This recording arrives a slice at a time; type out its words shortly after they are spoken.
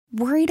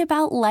Worried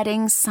about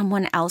letting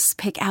someone else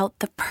pick out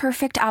the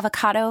perfect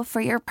avocado for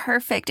your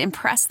perfect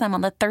impress them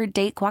on the third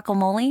date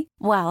guacamole?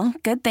 Well,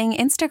 good thing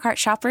Instacart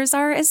shoppers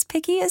are as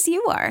picky as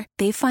you are.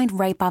 They find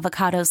ripe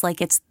avocados like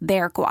it's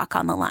their guac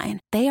on the line.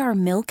 They are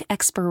milk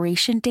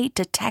expiration date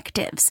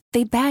detectives.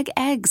 They bag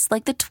eggs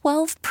like the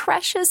 12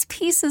 precious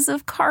pieces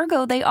of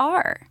cargo they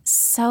are.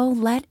 So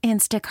let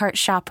Instacart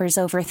shoppers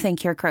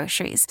overthink your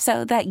groceries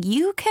so that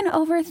you can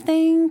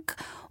overthink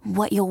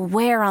what you'll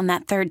wear on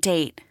that third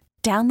date.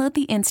 Download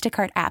the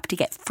Instacart app to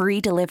get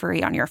free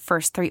delivery on your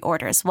first 3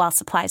 orders while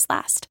supplies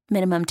last.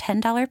 Minimum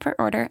 $10 per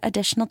order.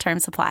 Additional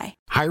terms apply.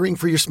 Hiring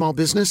for your small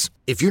business?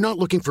 If you're not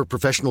looking for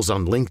professionals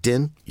on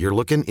LinkedIn, you're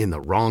looking in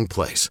the wrong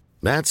place.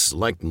 That's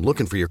like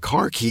looking for your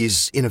car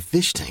keys in a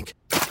fish tank.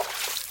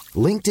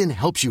 LinkedIn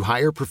helps you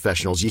hire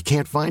professionals you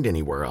can't find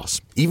anywhere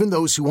else, even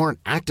those who aren't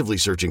actively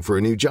searching for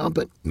a new job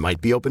but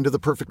might be open to the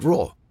perfect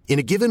role. In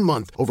a given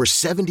month, over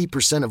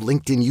 70% of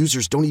LinkedIn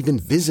users don't even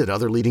visit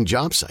other leading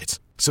job sites.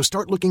 So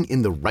start looking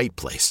in the right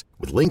place.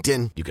 With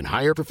LinkedIn, you can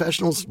hire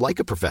professionals like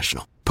a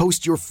professional.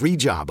 Post your free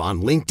job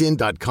on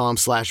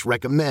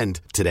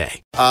linkedin.com/recommend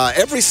today.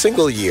 Every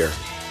single year,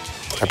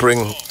 I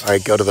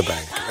go to the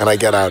bank and I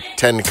get out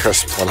 10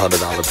 crisp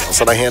 $100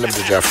 bills and I hand them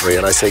to Jeffrey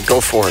and I say, go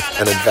forth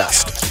and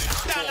invest.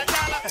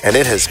 And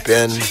it has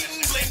been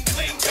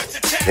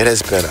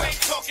a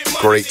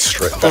great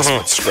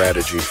investment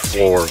strategy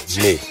for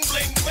me.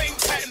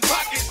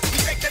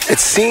 It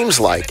seems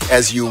like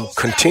as you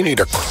continue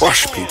to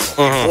crush people,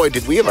 boy,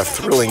 did we have a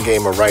thrilling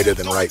game of Wrighter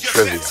than Wright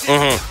trivia.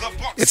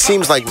 It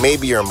seems like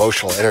maybe your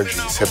emotional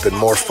energies have been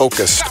more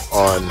focused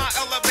on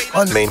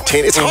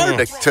maintaining. It's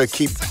hard to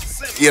keep,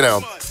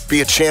 be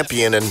a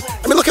champion. And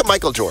I mean, look at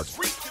Michael Jordan,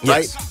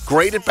 right? Yes.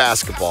 Great at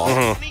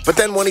basketball, but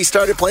then when he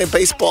started playing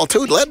baseball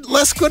too,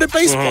 less good at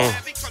baseball.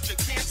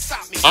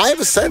 I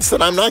have a sense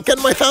that I'm not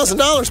getting my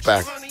 $1,000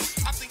 back.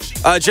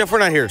 Jeff, we're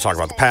not here to talk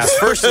about the past.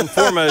 First and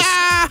foremost,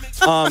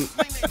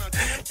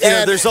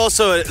 there's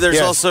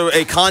also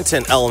a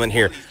content element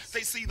here.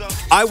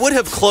 I would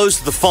have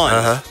closed the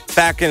fund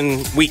back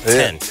in week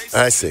 10.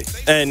 I see.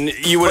 And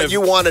you would have.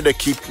 You wanted to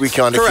keep. We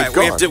can't keep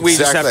going. We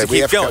just have to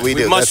keep going. We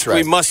do. That's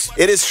right.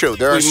 It is true.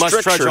 There are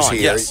strictures here.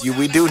 Yes.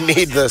 We do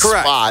need the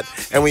spot,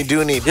 and we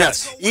do need.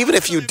 Yes. Even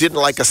if you didn't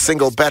like a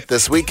single bet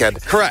this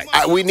weekend. Correct.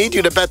 We need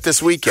you to bet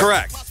this weekend.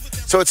 Correct.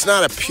 So it's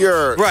not a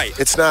pure. Right.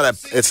 There's not a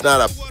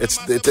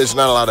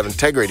lot of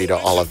integrity to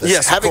all of this.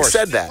 Yes. Having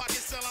said that,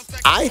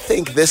 I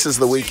think this is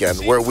the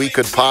weekend where we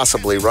could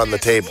possibly run the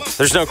table.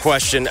 There's no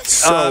question.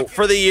 So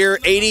for the year,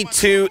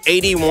 82,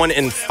 81,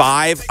 and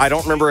 5. I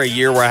don't remember a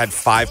year where I had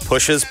 5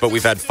 pushes, but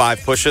we've had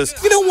 5 pushes.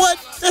 You know what?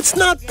 That's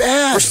not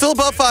bad. We're still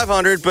above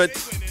 500, but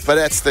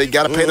that's you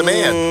got to pay the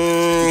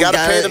man. You got to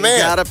pay the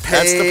man.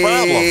 That's the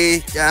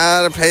problem.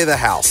 Got to pay the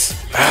house.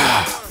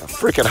 A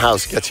freaking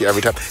house gets you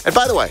every time. And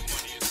by the way,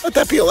 let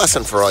that be a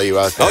lesson for all you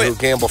out there who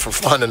gamble for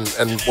fun and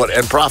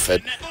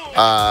profit.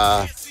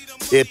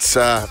 It's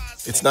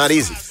not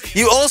easy.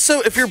 You also,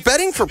 if you're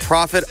betting for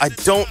profit, I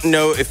don't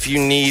know if you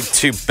need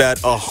to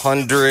bet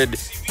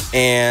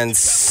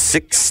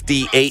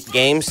 168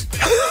 games.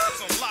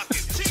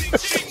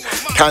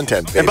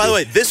 Content, baby. And by the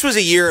way, this was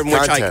a year in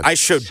which I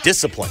showed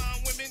discipline.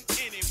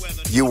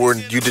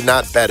 You did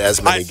not bet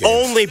as many games. I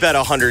only bet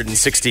 8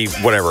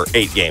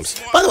 games.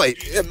 By the way,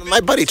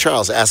 my buddy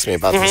Charles asks me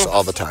about this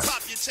all the time.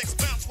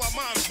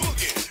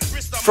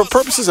 For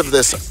purposes of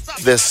this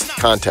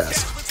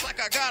contest,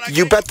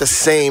 you bet the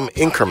same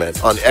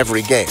increment on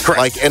every game.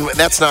 Correct. And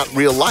that's not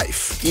real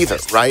life either,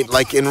 right?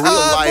 Like in real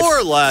life, more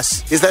or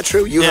less. Is that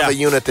true? You have a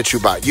unit that you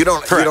buy. You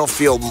don't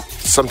feel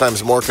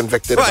sometimes more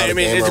convicted about a game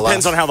it or depends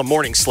less? on how the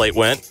morning slate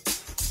went.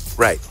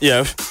 Right.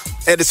 Yeah.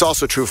 And it's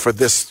also true for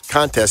this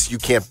contest. You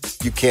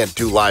can't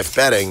do live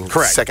betting.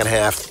 Correct. Second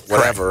half,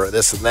 whatever,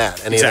 this and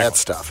that, any of that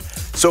stuff.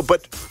 So,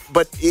 but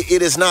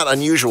it is not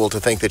unusual to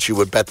think that you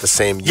would bet the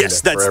same unit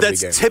for every game.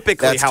 That's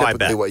typically how I bet.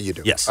 That's typically what you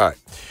do. Yes. All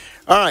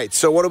right.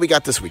 So what do we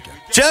got this weekend?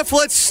 Jeff,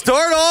 let's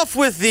start off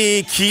with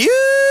the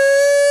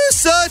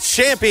CUSA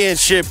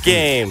Championship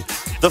game.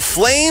 The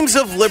Flames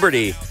of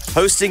Liberty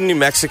hosting New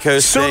Mexico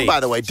State. Soon, by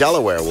the way,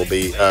 Delaware will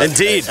be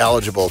indeed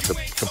eligible to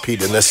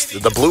compete in this.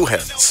 The Blue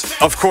Hens.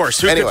 Of course.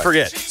 Who could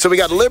forget? So we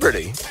got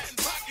Liberty.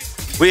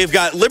 We've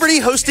got Liberty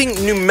hosting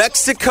New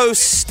Mexico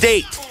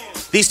State.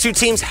 These two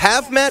teams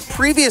have met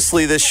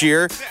previously this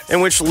year, in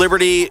which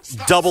Liberty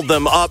doubled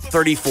them up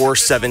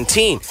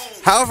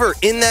 34-17. However,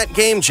 in that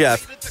game,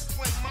 Jeff,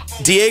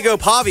 Diego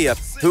Pavia,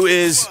 who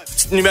is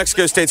New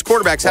Mexico State's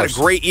quarterback, had a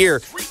great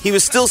year. He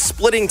was still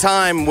splitting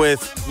time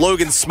with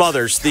Logan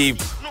Smothers, the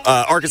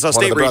Arkansas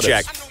State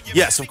reject.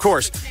 Yes, of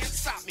course.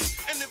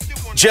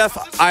 Jeff,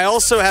 I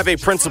also have a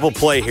principal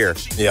play here.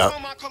 Yeah.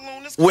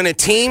 When a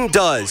team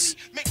does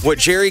what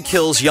Jerry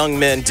Kill's young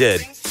men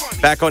did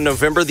back on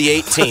November the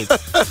 18th,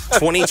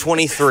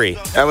 2023.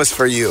 That was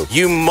for you.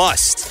 You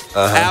must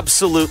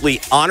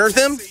absolutely honor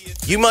them.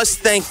 You must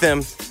thank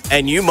them,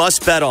 and you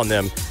must bet on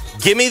them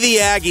Give me the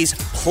Aggies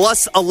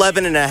plus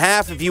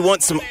 11.5. If you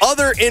want some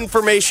other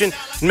information,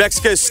 New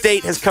Mexico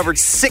State has covered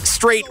 6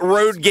 straight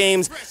road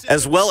games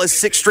as well as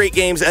 6 straight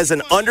games as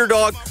an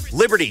underdog.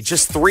 Liberty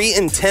just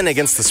 3-10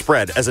 against the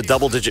spread as a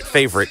double-digit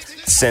favorite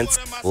since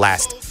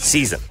last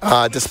season.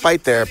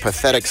 Despite their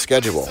pathetic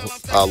schedule,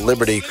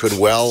 Liberty could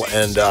well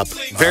end up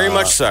very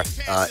much so.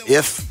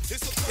 If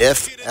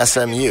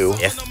SMU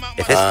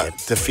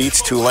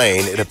defeats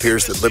Tulane, it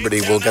appears that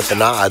Liberty will get the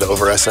nod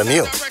over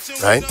SMU,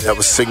 right? That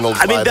was signaled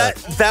by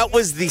that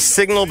was the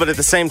signal, but at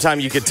the same time,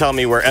 you could tell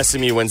me where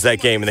SMU wins that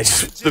game, and they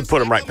just put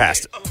them right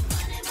past it.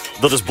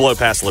 They'll just blow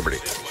past Liberty.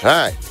 All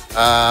right.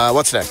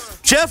 What's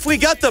next? Jeff, we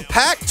got the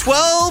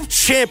Pac-12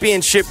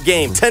 championship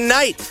game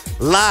tonight,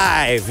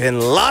 live in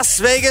Las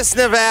Vegas,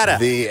 Nevada.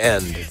 The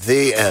end,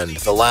 the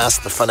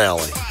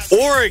finale.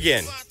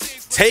 Oregon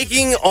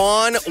taking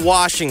on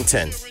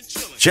Washington.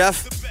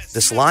 Jeff,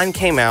 this line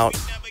came out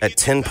at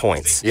 10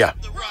 points. Yeah.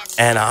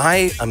 And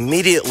I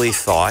immediately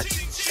thought,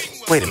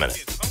 wait a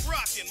minute.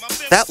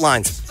 That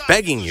line's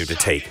begging you to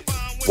take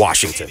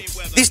Washington.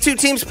 These two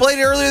teams played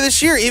earlier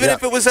this year. Even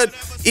if it was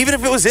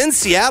in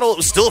Seattle, it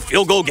was still a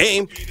field goal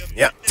game.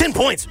 Yeah. 10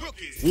 points.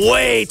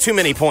 Way too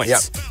many points. Yeah.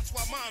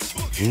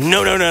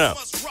 No.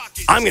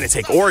 I'm going to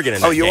take Oregon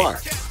in that game. Oh, you are?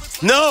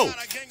 No.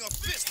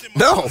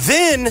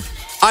 Then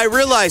I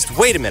realized,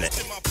 wait a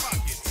minute.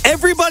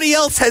 Everybody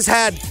else has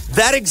had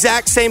that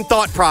exact same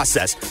thought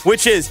process,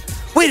 which is,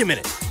 wait a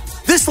minute,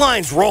 this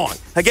line's wrong.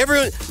 Like I'm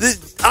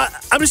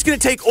just going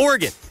to take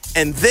Oregon.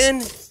 And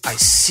then I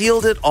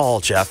sealed it all,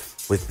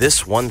 Jeff, with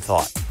this one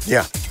thought.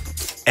 Yeah.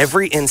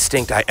 Every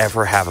instinct I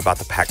ever have about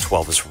the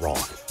Pac-12 is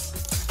wrong.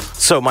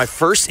 So my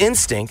first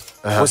instinct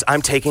was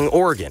I'm taking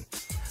Oregon.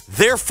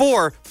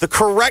 Therefore, the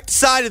correct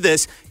side of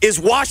this is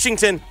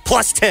Washington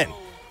plus 10.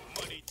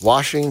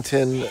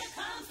 Washington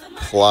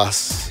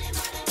plus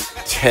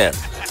 10.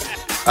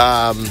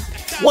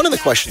 One of the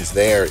questions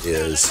there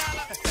is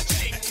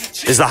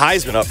the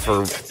Heisman up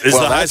for?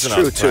 That's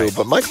true too. Right.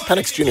 But Michael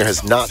Penix Jr.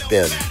 has not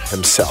been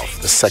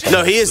himself the second.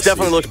 No, he has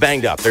definitely looked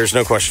banged up. There's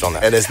no question on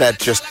that. And is that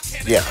just?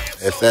 Yeah,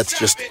 if that's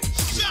just,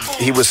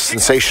 he was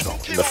sensational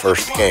in the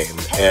first game,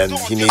 and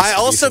he needs. I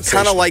also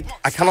kind of like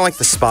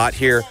the spot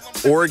here.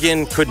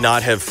 Oregon could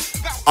not have.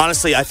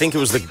 Honestly, I think it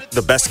was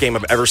the best game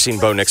I've ever seen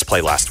Bo Nix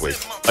play last week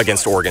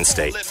against Oregon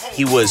State.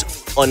 He was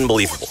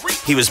unbelievable.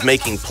 He was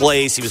making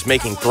plays. He was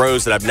making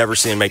throws that I've never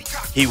seen him make.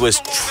 He was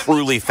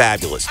truly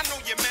fabulous.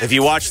 If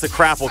you watch the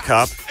Crapple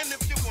Cup,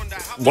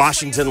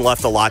 Washington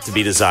left a lot to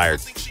be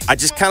desired. I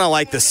just kind of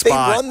like the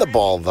spot. They run the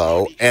ball,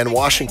 though, and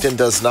Washington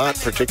does not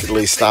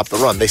particularly stop the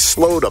run. They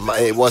slowed them.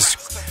 They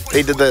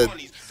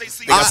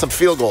got some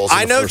field goals.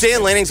 I know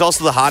Dan Lanning's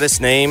also the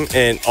hottest name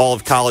in all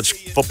of college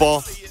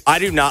football. I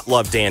do not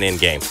love Dan in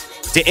game.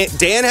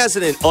 Dan has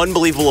an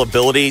unbelievable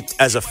ability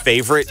as a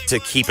favorite to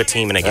keep a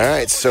team in a game. All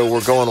right, so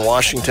we're going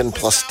Washington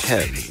plus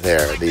 10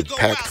 there, the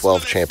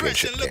Pac-12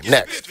 championship game.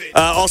 Next.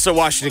 Also,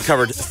 Washington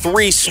covered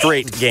 3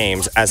 straight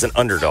games as an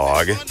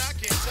underdog.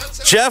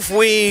 Jeff,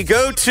 we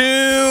go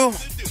to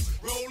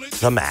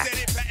the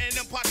MAC.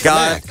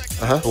 God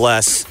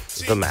bless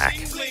the MAC.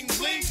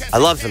 I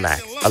love the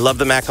MAC. I love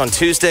the MAC on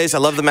Tuesdays. I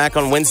love the MAC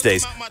on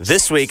Wednesdays.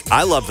 This week,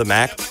 I love the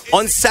MAC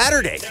on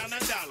Saturday.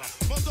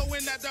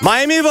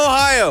 Miami of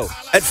Ohio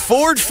at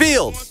Ford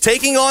Field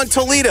taking on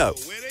Toledo.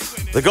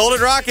 The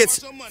Golden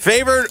Rockets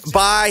favored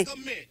by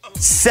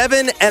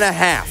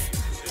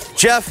 7.5.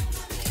 Jeff,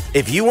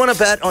 if you want to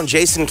bet on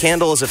Jason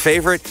Candle as a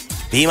favorite,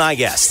 be my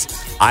guest.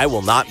 I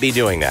will not be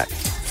doing that.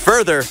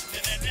 Further,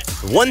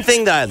 one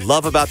thing that I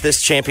love about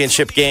this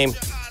championship game,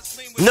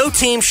 no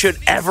team should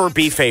ever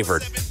be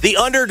favored. The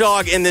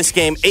underdog in this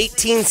game,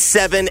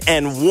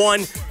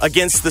 18-7-1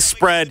 against the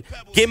spread.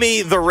 Give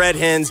me the Red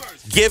Hens.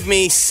 Give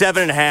me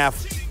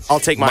 7.5. I'll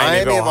take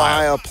Miami of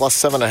Ohio plus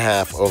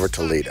 7.5 over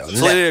Toledo.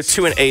 Toledo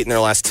 2-8 in their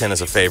last 10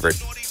 as a favorite.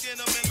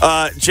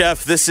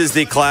 Jeff, this is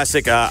the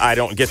classic. I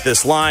don't get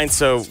this line,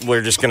 so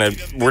we're just gonna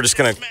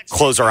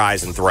close our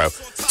eyes and throw.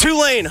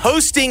 Tulane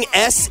hosting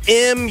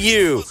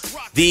SMU,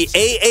 the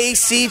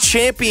AAC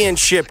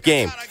championship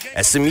game.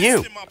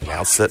 SMU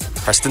announced that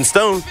Preston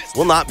Stone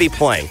will not be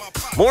playing.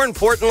 More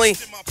importantly,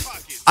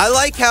 I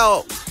like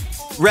how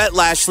Rhett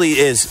Lashley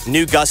is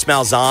new Gus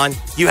Malzahn.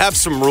 You have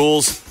some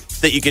rules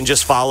that you can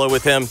just follow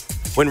with him.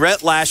 When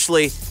Rhett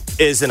Lashley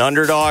is an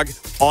underdog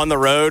on the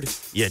road,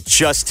 you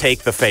just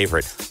take the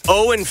favorite.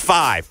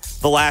 0-5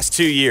 the last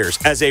 2 years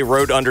as a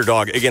road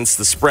underdog against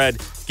the spread.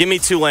 Give me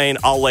Tulane.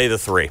 I'll lay the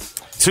 3.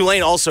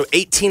 Tulane also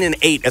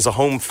 18-8 as a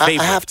home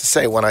favorite. I have to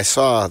say, when I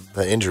saw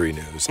the injury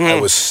news, I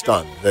was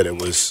stunned that it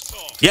was...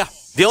 Yeah.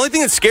 The only thing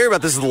that's scary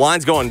about this is the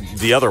line's going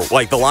the other.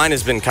 Like, the line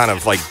has been kind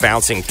of like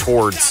bouncing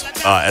towards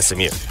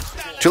SMU.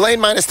 Tulane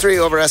 -3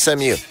 over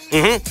SMU.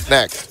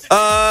 Next.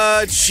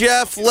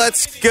 Jeff,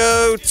 let's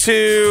go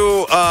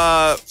to,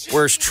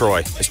 where's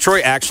Troy? Is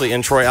Troy actually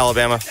in Troy,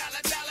 Alabama?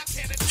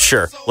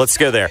 Sure. Let's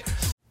go there.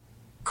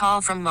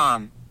 Call from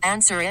mom.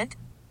 Answer it.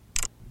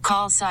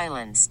 Call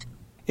silenced.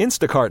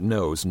 Instacart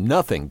knows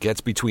nothing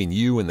gets between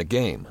you and the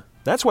game.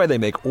 That's why they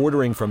make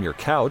ordering from your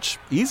couch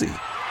easy.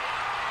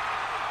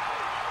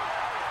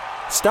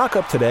 Stock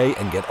up today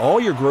and get all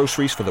your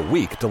groceries for the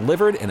week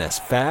delivered in as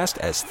fast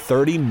as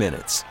 30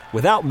 minutes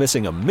without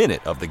missing a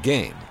minute of the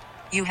game.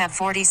 You have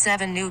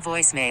 47 new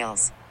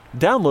voicemails.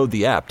 Download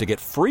the app to get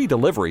free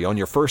delivery on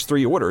your first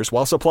 3 orders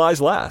while supplies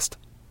last.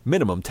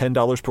 Minimum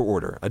 $10 per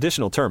order.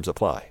 Additional terms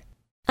apply.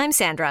 I'm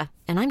Sandra,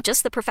 and I'm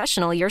just the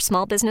professional your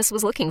small business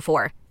was looking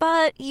for.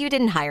 But you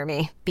didn't hire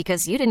me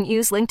because you didn't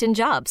use LinkedIn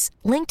Jobs.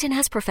 LinkedIn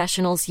has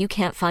professionals you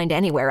can't find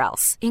anywhere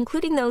else,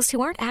 including those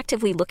who aren't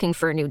actively looking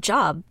for a new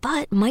job,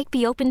 but might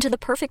be open to the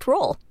perfect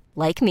role,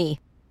 like me.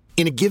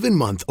 In a given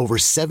month, over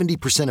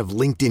 70% of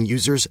LinkedIn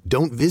users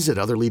don't visit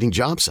other leading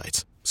job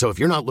sites. So if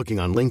you're not looking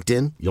on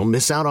LinkedIn, you'll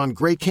miss out on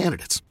great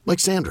candidates like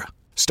Sandra.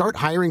 Start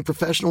hiring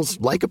professionals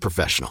like a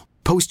professional.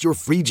 Post your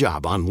free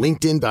job on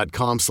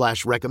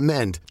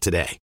linkedin.com/recommend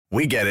today.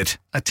 We get it.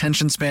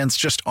 Attention spans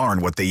just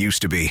aren't what they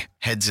used to be.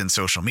 Heads in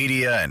social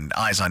media and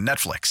eyes on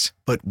Netflix.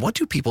 But what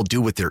do people do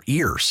with their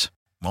ears?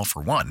 Well,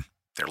 for one,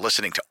 they're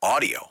listening to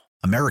audio.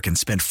 Americans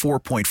spend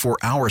 4.4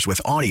 hours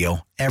with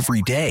audio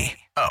every day.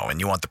 Oh,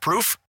 and you want the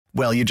proof?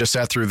 Well, you just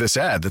sat through this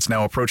ad that's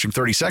now approaching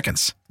 30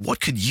 seconds.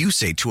 What could you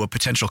say to a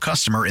potential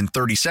customer in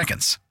 30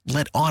 seconds?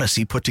 Let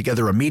Odyssey put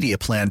together a media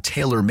plan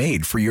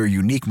tailor-made for your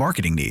unique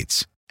marketing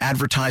needs.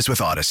 Advertise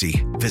with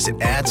Odyssey. Visit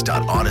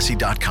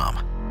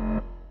ads.odyssey.com.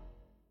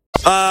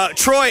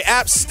 Troy,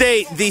 App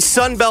State, the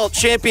Sun Belt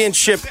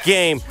Championship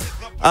game.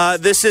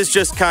 This is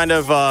just kind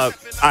of,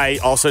 I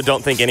also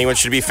don't think anyone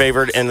should be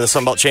favored in the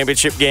Sun Belt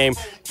Championship game.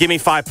 Give me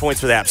 5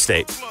 points with App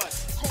State.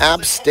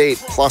 App State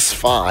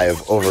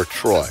 +5 over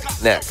Troy.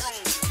 Next.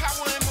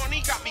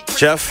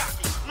 Geoff,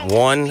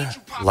 one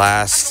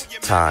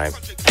last time.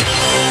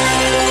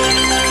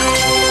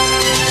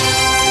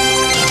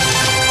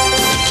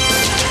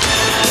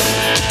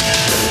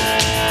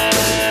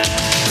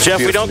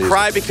 Geoff, we don't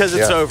cry because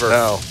it's over.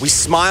 No. We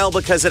smile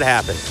because it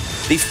happened.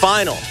 The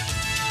final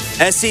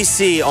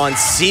SEC on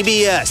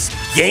CBS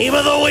Game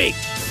of the Week.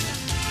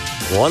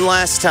 One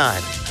last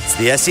time. It's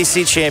the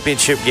SEC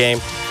Championship game.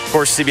 Of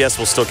course, CBS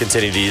will still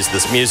continue to use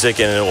this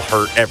music, and it'll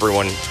hurt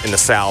everyone in the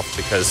South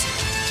because,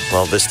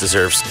 well, this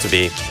deserves to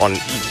be on.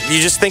 You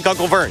just think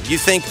Uncle Vern. You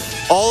think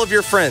all of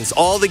your friends,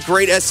 all the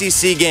great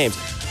SEC games,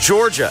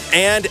 Georgia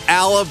and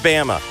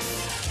Alabama.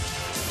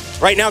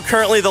 Right now,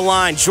 currently the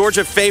line,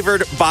 Georgia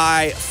favored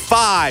by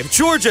 5.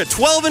 Georgia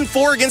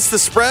 12-4 against the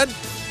spread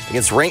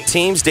against ranked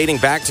teams dating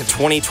back to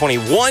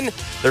 2021.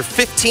 They're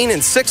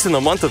 15-6 in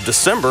the month of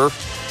December.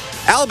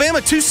 Alabama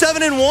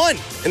 2-7-1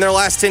 in their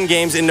last 10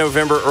 games in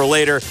November or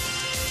later.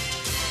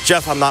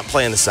 Geoff, I'm not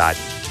playing the side.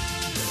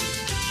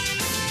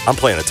 I'm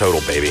playing the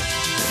total, baby.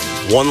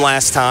 One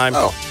last time.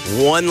 Oh.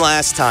 One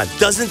last time.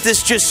 Doesn't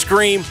this just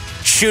scream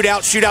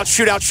shootout, shootout,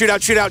 shootout, shootout,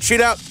 shootout,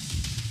 shootout?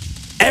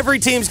 Every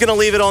team's going to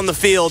leave it on the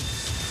field.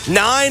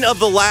 9 of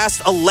the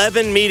last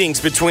 11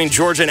 meetings between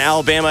Georgia and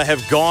Alabama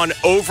have gone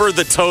over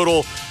the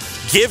total.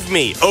 Give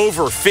me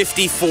over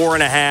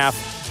 54.5. I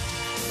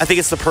think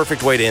it's the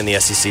perfect way to end the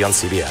SEC on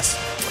CBS.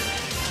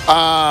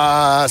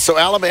 So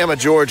Alabama,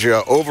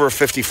 Georgia, over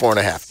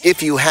 54.5.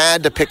 If you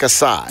had to pick a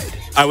side,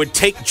 I would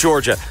take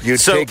Georgia. You'd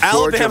take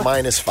Georgia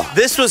 -5.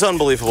 This was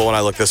unbelievable when I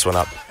looked this one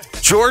up.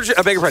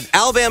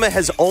 Alabama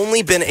has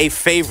only been a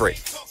favorite,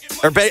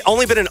 or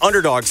only been an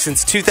underdog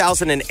since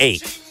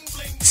 2008.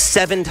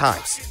 7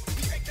 times.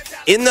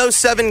 In those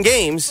 7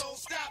 games,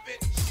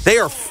 they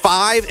are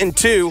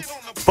 5-2,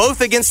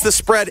 both against the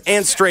spread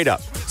and straight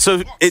up.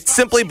 So it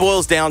simply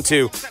boils down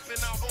to,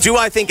 do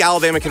I think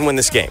Alabama can win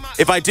this game?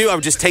 If I do, I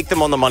would just take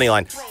them on the money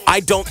line.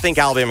 I don't think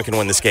Alabama can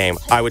win this game.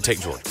 I would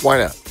take Georgia. Why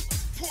not?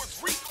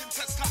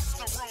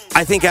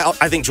 I think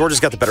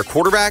Georgia's got the better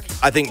quarterback.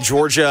 I think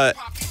Georgia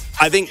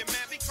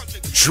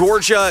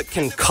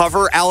can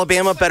cover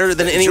Alabama better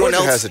than anyone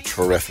else. Georgia has a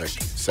terrific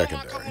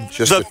secondary.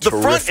 The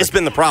front has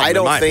been the problem. I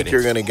don't think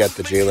you're going to get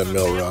the Jalen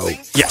Milroe.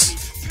 Yes.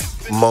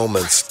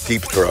 Moments,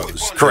 deep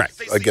throws. Correct.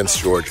 Against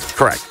Georgia.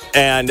 Correct.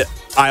 And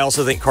I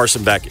also think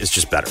Carson Beck is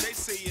just better.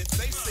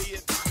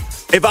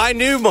 If I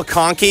knew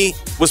McConkey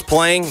was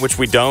playing, which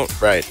we don't,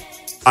 right,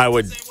 I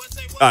would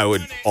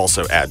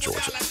also add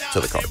Georgia to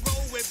the card.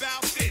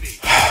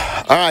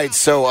 All right,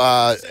 so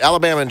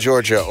Alabama and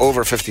Georgia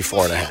over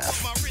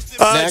 54.5.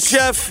 Next.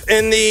 Geoff,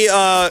 in the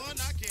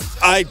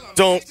I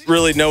don't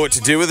really know what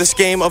to do with this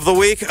game of the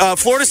week.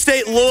 Florida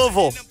State,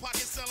 Louisville.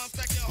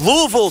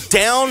 Louisville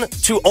down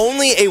to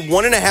only a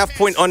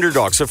 1.5-point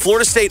underdog. So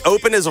Florida State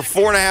opened as a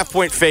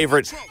 4.5-point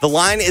favorite. The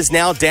line is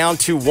now down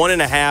to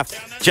 1.5.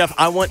 Geoff,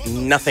 I want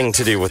nothing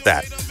to do with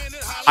that.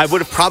 I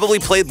would have probably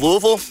played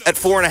Louisville at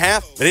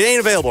 4.5, but it ain't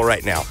available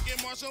right now.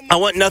 I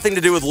want nothing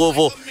to do with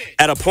Louisville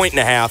at a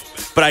 1.5,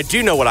 but I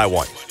do know what I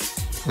want.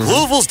 Mm-hmm.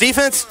 Louisville's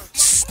defense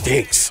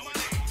stinks.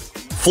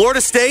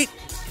 Florida State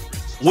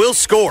will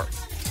score.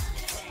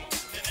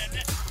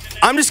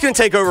 I'm just going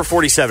to take over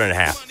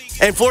 47.5.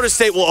 And Florida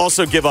State will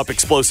also give up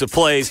explosive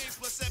plays.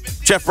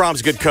 Jeff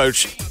Brom's a good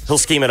coach. He'll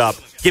scheme it up.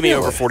 Give me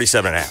over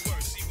 47.5.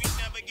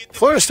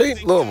 Florida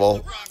State,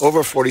 Louisville,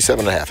 over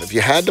 47.5. If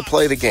you had to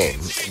play the game,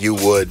 you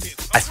would.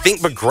 I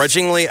think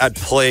begrudgingly I'd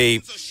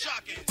play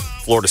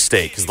Florida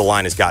State because the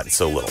line has gotten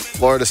so little.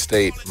 Florida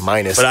State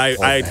minus. But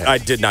I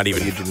did not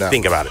even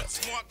think about it.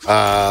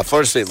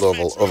 Florida State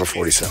Louisville over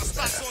 47.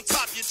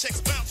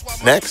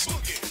 Next.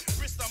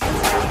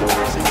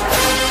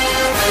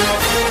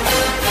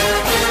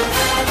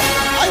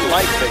 I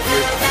like that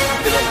you're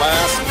in the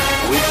last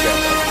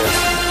weekend of this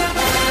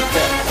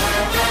pick.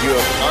 You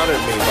have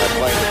honored me by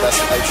playing the best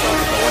fight song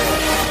in the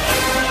land.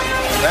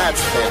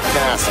 That's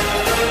fantastic.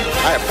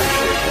 I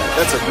appreciate that.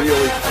 That's a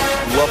really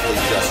lovely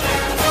gesture.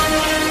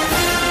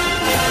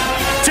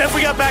 Geoff,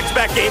 we got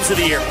back-to-back games of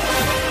the year.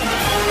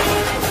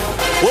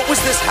 What was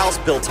this house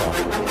built on?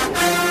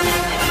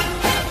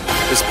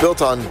 It's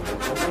built on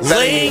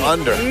laying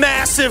under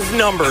massive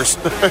numbers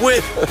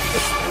with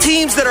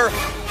teams that are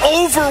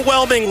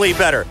overwhelmingly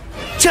better.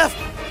 Geoff,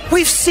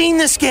 we've seen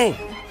this game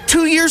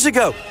 2 years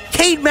ago.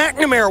 Cade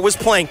McNamara was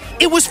playing.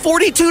 It was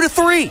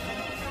 42-3.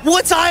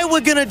 What's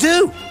Iowa going to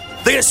do?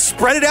 They going to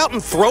spread it out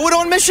and throw it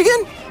on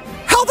Michigan?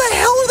 How the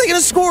hell are they going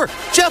to score?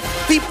 Geoff,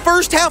 the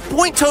first half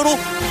point total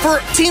for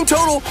team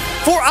total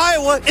for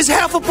Iowa is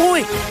half a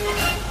point.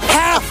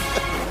 Half.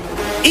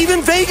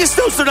 Even Vegas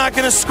knows they're not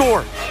going to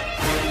score.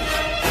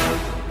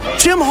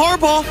 Jim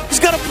Harbaugh has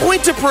got a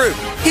point to prove.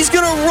 He's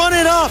going to run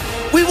it up.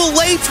 We will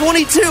lay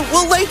 22.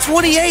 We'll lay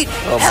 28.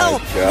 Hell,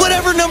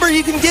 whatever number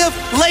you can give,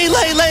 lay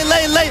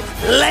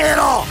it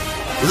all.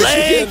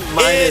 Michigan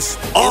minus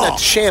in a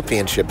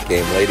championship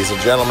game, ladies and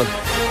gentlemen.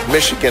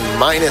 Michigan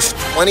minus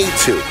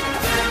 22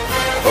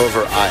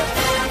 over Iowa.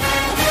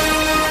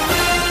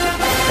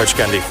 Coach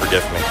Gundy,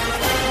 forgive me.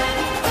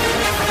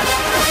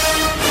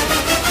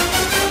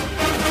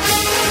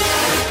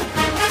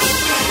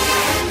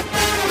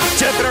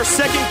 Geoff, in our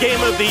second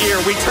game of the year,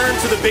 we turn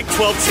to the Big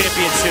 12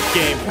 championship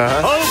game.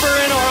 Over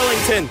in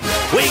Arlington,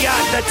 we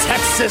got the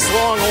Texas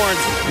Longhorns.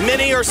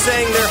 Many are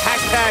saying they're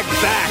 #back.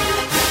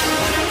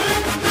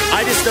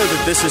 I just know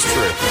that this is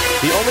true.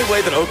 The only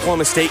way that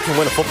Oklahoma State can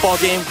win a football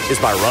game is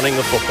by running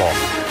the football.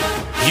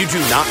 You do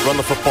not run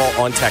the football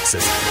on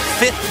Texas.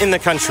 5th in the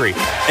country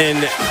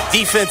in the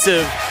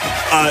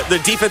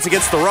defense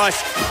against the rush,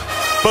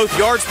 both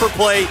yards per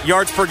play,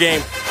 yards per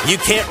game. You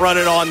can't run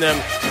it on them.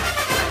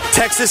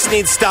 Texas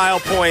needs style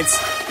points.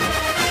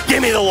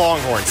 Give me the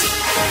Longhorns.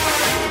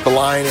 The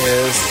line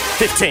is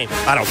 15.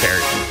 I don't care.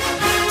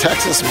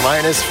 Texas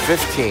minus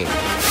 15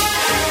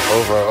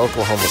 over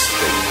Oklahoma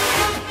State.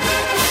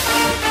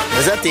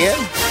 Is that the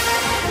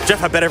end?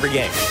 Geoff, I bet every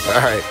game.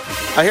 All right.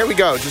 Here we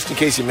go, just in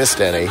case you missed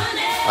any.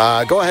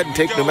 Go ahead and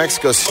take New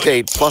Mexico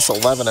State plus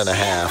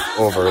 11.5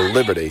 over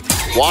Liberty.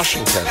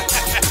 Washington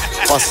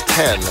plus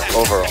 10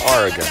 over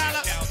Oregon.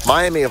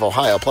 Miami of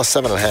Ohio plus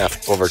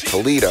 7.5 over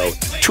Toledo.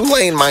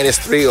 Tulane minus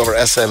 3 over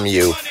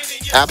SMU.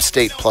 App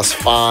State plus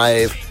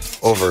 5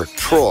 over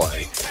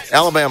Troy.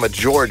 Alabama,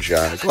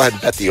 Georgia. Go ahead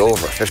and bet the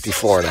over,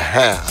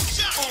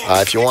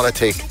 54.5. If you want to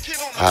take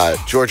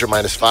Georgia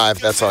minus 5,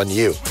 that's on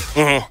you.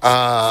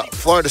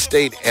 Florida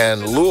State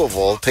and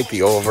Louisville, take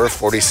the over,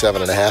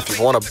 47.5.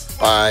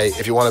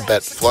 If you want to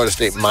bet Florida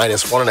State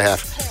minus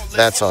 1.5,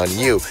 that's on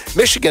you.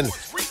 Michigan,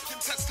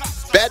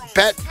 bet,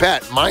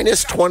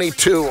 minus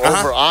 22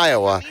 over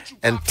Iowa,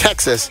 and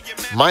Texas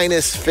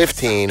minus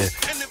 15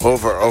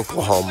 over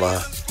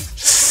Oklahoma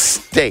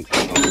State.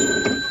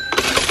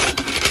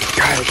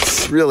 God,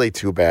 it's really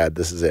too bad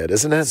this is it,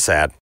 isn't it?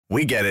 Sad.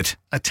 We get it.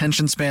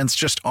 Attention spans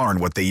just aren't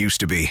what they used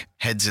to be.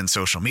 Heads in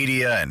social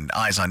media and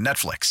eyes on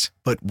Netflix.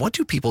 But what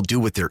do people do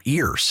with their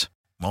ears?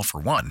 Well, for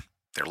one,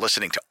 they're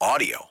listening to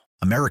audio.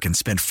 Americans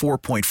spend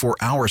 4.4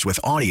 hours with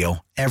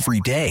audio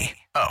every day.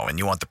 Oh, and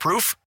you want the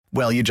proof?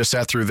 Well, you just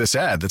sat through this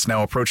ad that's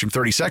now approaching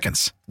 30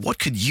 seconds. What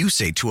could you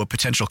say to a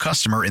potential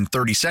customer in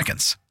 30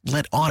 seconds?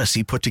 Let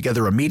Odyssey put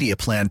together a media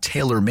plan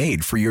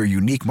tailor-made for your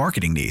unique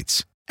marketing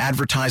needs.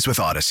 Advertise with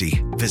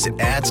Odyssey. Visit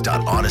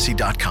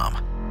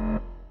ads.odyssey.com.